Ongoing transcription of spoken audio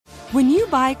When you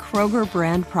buy Kroger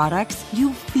brand products,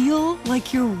 you feel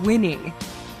like you're winning.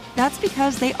 That's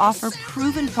because they offer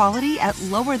proven quality at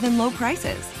lower than low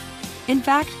prices. In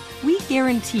fact, we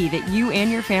guarantee that you and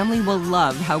your family will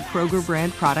love how Kroger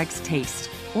brand products taste,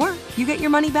 or you get your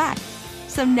money back.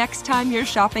 So next time you're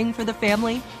shopping for the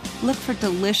family, look for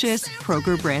delicious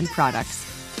Kroger brand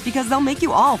products, because they'll make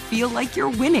you all feel like you're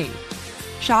winning.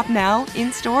 Shop now,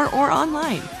 in-store, or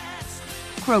online.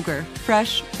 Kroger,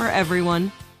 fresh for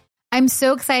everyone. I'm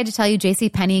so excited to tell you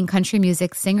JCPenney and country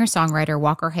music singer-songwriter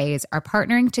Walker Hayes are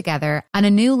partnering together on a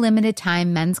new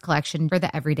limited-time men's collection for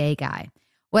the everyday guy.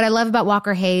 What I love about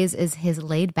Walker Hayes is his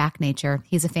laid-back nature.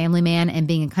 He's a family man, and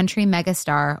being a country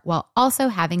megastar while also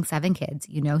having 7 kids,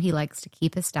 you know he likes to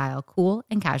keep his style cool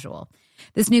and casual.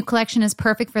 This new collection is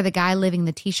perfect for the guy living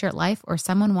the t-shirt life or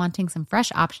someone wanting some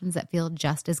fresh options that feel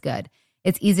just as good.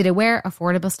 It's easy to wear,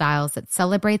 affordable styles that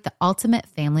celebrate the ultimate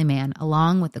family man,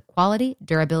 along with the quality,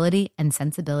 durability, and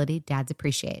sensibility dads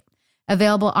appreciate.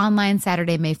 Available online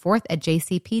Saturday, May 4th at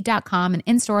jcp.com and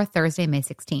in-store Thursday, May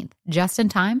 16th, just in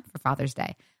time for Father's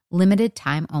Day. Limited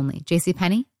time only.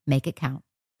 JCPenney, make it count.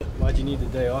 Why'd you need the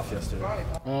day off yesterday?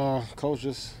 Coach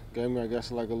just gave me, I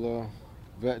guess, like a little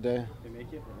vet day. They make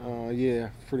you? Yeah,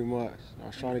 pretty much. I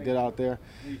was trying to get out there.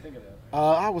 What do you think of that?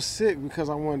 I was sick because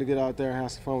I wanted to get out there and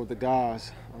have some fun with the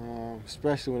guys,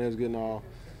 especially when they was getting all,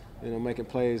 making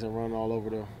plays and running all over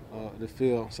the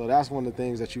field. So that's one of the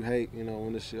things that you hate,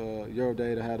 when it's your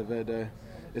day to have the vet day.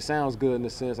 It sounds good in the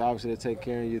sense, obviously, to take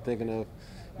care of you, thinking of,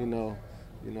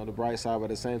 the bright side, but at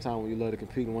the same time, when you love to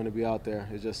compete and want to be out there,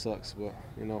 it just sucks. But,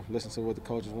 listen to what the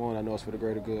coaches want. I know it's for the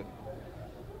greater good.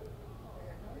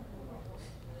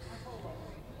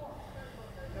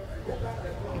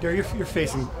 You're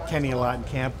facing Kenny a lot in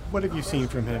camp. What have you seen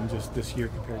from him just this year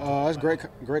compared to? It's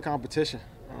great competition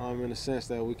in the sense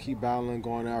that we keep battling,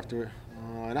 going after it.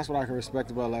 And that's what I can respect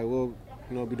about, like, we'll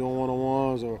be doing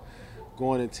one-on-ones or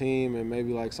going in team and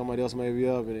maybe like somebody else may be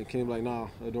up and then Kenny be like, nah,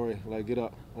 Adoree, like get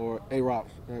up, or A-Rock,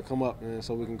 come up, and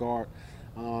so we can guard.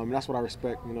 And that's what I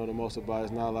respect, the most about it.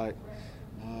 It's not like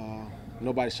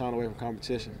nobody's shying away from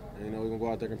competition. We're going to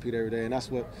go out there and compete every day, and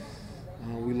that's what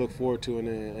we look forward to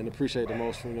and appreciate the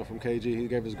most from KG. He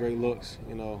gave us great looks,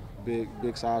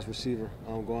 big size receiver,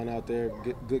 going out there,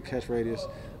 get good catch radius.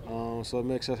 So it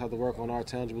makes us have to work on our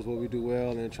tangibles, what we do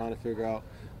well, and trying to figure out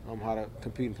how to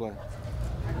compete and play.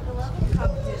 The level of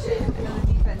competition, I know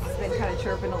the defense has been kind of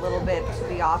chirping a little bit to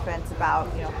the offense about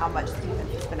how much the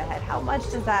defense has been ahead. How much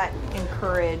does that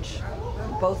encourage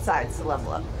both sides to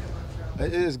level up?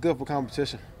 It is good for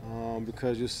competition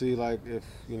because you see, like, if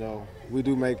we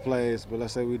do make plays, but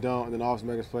let's say we don't, and then offense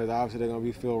makes plays, obviously they're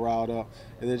going to feel riled up,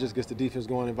 and then it just gets the defense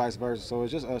going and vice versa. So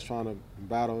it's just us trying to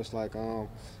battle. It's like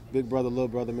big brother, little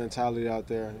brother mentality out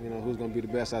there. Who's going to be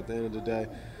the best at the end of the day.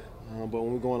 But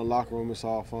when we go in the locker room, it's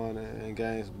all fun and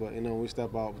games. But when we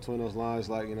step out between those lines,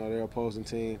 like they're opposing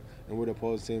team and we're the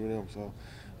opposing team to them. So,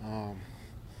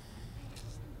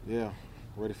 yeah.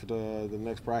 Ready for the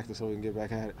next practice so we can get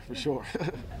back at it, for sure.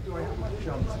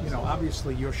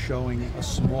 Obviously you're showing a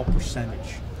small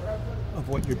percentage of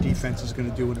what your defense is going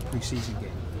to do in a preseason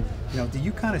game. Do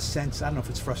you kind of sense, I don't know if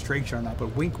it's frustration or not,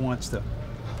 but Wink wants to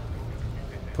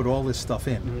put all this stuff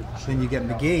in. Mm-hmm. Then you get in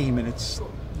the game and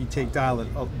you dial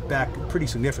it back pretty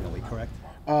significantly, correct?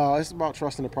 It's about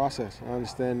trusting the process. I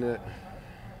understand that,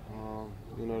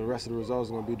 the rest of the results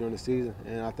are going to be during the season,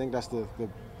 and I think that's the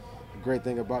great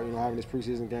thing about having these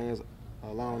preseason games,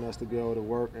 allowing us to be able to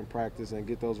work and practice and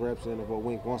get those reps in of what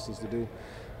Wink wants us to do.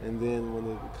 And then when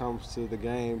it comes to the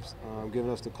games, giving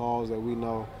us the calls that we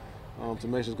know to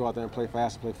make us go out there and play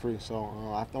fast and play free. So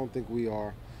I don't think we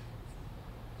are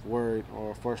worried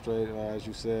or frustrated, as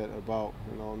you said, about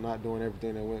not doing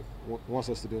everything that Wink wants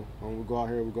us to do. When we go out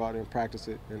here, we go out there and practice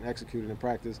it and execute it in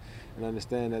practice, and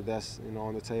understand that that's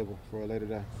on the table for a later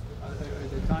day. Are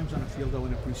there times on the field though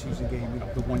in a preseason game,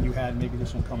 the one you had, maybe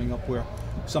this one coming up, where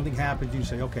something happens, you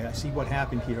say, okay, I see what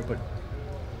happened here, but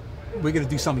we're going to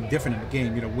do something different in the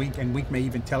game. Wink may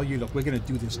even tell you, look, we're going to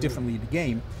do this differently in the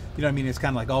game. You know what I mean? It's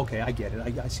kind of like, okay, I get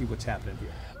it. I see what's happening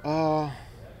here.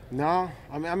 No,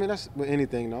 I mean that's with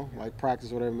anything, though, like practice,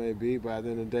 whatever it may be. But at the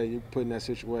end of the day, you're put in that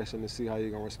situation to see how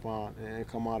you're gonna respond and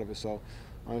come out of it. So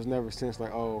there's never a sense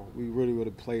like, oh, we really would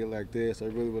have played like this, or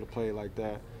really would have played like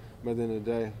that. But at the end of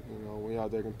the day, when you're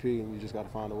out there competing, you just got to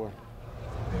find a way.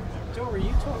 Tori,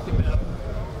 you talked about,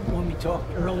 when we talked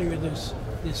earlier this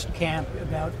camp,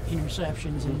 about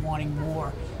interceptions and wanting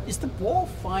more. Is the ball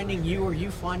finding you, or are you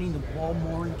finding the ball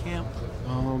more in camp?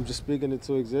 Just speaking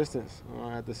into existence.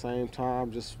 At the same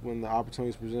time, just when the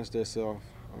opportunities present themselves,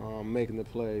 making the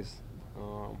plays.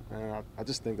 And I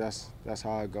just think that's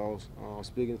how it goes.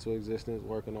 Speaking to existence,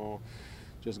 working on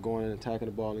just going and attacking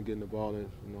the ball and getting the ball and,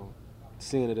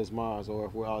 seeing it as mine. Or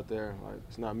if we're out there, like,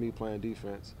 it's not me playing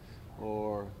defense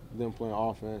or them playing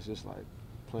offense, just like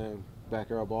playing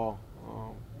backyard ball,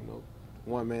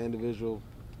 one-man individual,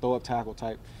 throw-up tackle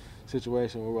type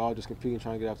situation where we're all just competing,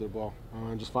 trying to get after the ball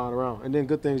and just flying around. And then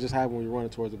good things just happen when you're running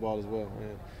towards the ball as well.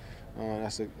 And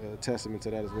that's a testament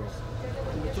to that as well.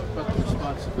 When you talk about the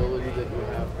responsibility that you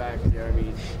have back there, I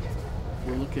mean,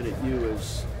 we're looking at you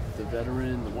as the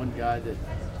veteran, the one guy that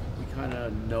we kind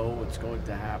of know what's going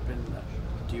to happen.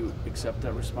 Do you accept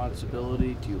that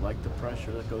responsibility? Do you like the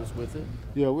pressure that goes with it?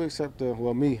 Yeah, we accept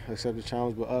me accept the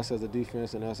challenge, but us as a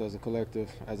defense and us as a collective,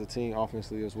 as a team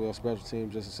offensively as well, special team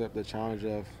just accept the challenge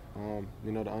of,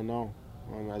 the unknown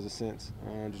as a sense.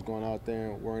 Just going out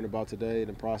there and worrying about today,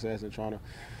 the process, and trying to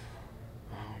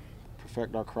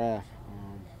perfect our craft,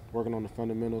 working on the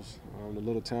fundamentals, the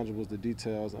little tangibles, the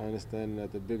details, understanding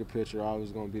that the bigger picture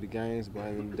always going to be the games, but at the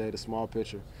end of the day, the small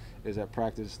picture is at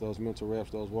practice, those mental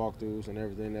reps, those walkthroughs, and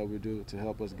everything that we do to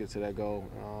help us get to that goal,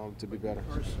 to be better.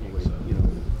 Personally,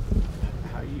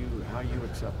 how you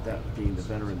accept that being the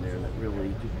veteran there that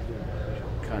really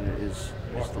kind of is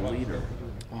the leader?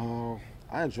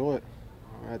 I enjoy it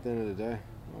at the end of the day.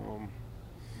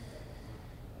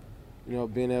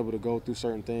 Being able to go through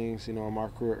certain things, in my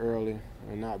career early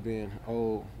and not being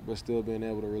old, but still being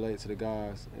able to relate to the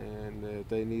guys. And if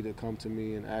they need to come to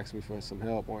me and ask me for some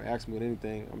help or ask me with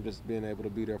anything, I'm just being able to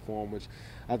be there for them, which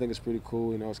I think is pretty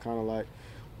cool. It's kind of like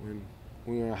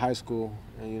when you're in high school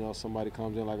and, somebody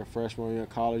comes in like a freshman, or you're in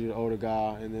college, you're the older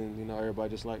guy, and then, everybody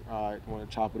just like, all right, want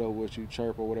to chop it up with you,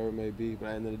 chirp or whatever it may be. But at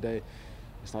the end of the day,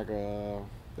 it's like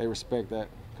they respect that.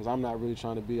 Because I'm not really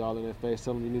trying to be all in their face,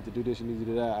 tell them you need to do this, you need to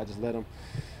do that. I just let them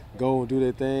go and do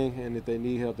their thing, and if they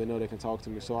need help, they know they can talk to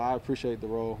me. So I appreciate the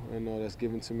role that's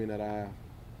given to me that I have.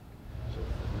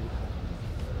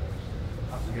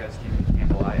 You guys keep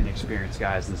handle inexperienced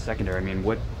guys in the secondary. I mean,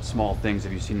 what small things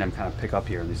have you seen them kind of pick up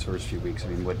here in these first few weeks? I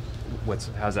mean,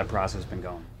 how's that process been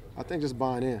going? I think just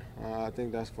buying in. I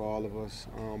think that's for all of us.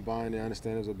 Buying in, I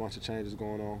understand there's a bunch of changes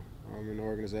going on in the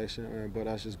organization, but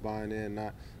that's just buying in,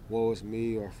 not woe is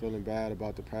me or feeling bad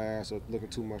about the past or looking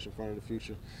too much in front of the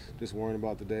future. Just worrying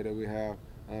about the day that we have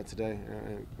today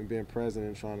and being present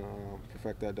and trying to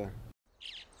perfect that day.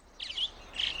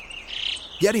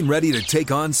 Getting ready to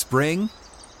take on spring?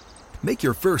 Make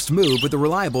your first move with the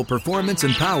reliable performance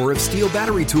and power of Steel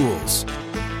battery tools.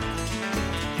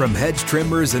 From hedge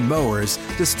trimmers and mowers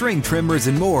to string trimmers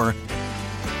and more,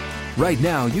 right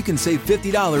now you can save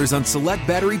 $50 on select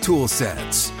battery tool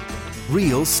sets.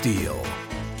 Real Steel.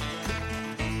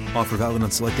 Offer valid on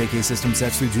select AK system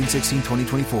sets through June 16,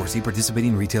 2024. See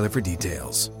participating retailer for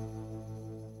details.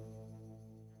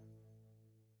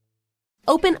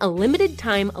 Open a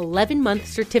limited-time 11-month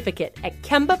certificate at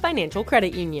Kemba Financial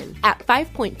Credit Union. At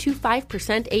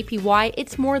 5.25% APY,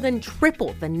 it's more than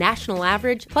triple the national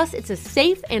average, plus it's a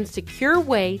safe and secure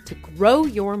way to grow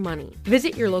your money.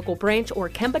 Visit your local branch or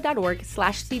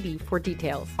kemba.org/cd for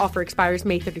details. Offer expires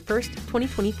May 31st,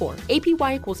 2024.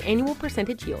 APY equals annual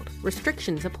percentage yield.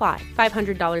 Restrictions apply.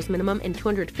 $500 minimum and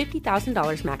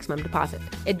 $250,000 maximum deposit.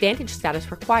 Advantage status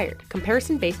required.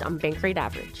 Comparison based on bank rate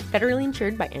average. Federally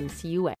insured by NCUA.